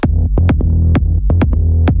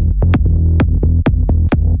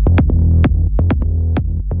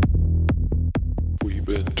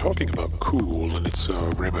talking about cool and its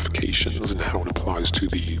ramifications and how it applies to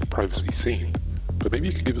the privacy scene. But maybe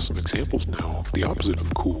you could give us some examples now of the opposite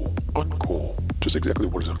of cool, uncool. Just exactly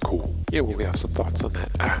what is uncool? Yeah, well, we have some thoughts on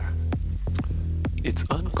that. It's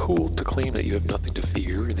uncool to claim that you have nothing to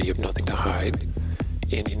fear, that you have nothing to hide.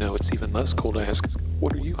 And, it's even less cool to ask,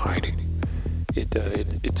 what are you hiding?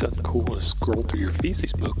 It's uncool to scroll through your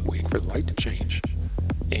feces book waiting for the light to change.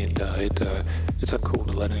 And it's uncool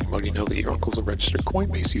to let anybody know that your uncle's a registered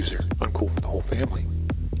Coinbase user. Uncool for the whole family.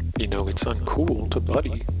 It's uncool to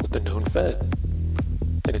buddy with the known Fed.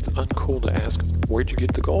 And it's uncool to ask, where'd you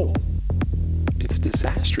get the gold? It's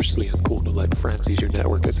disastrously uncool to let friends use your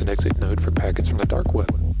network as an exit node for packets from the dark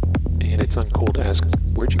web. And it's uncool to ask,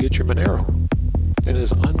 where'd you get your Monero? And it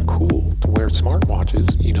is uncool to wear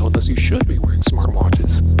smartwatches, unless you should be wearing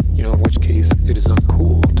smartwatches.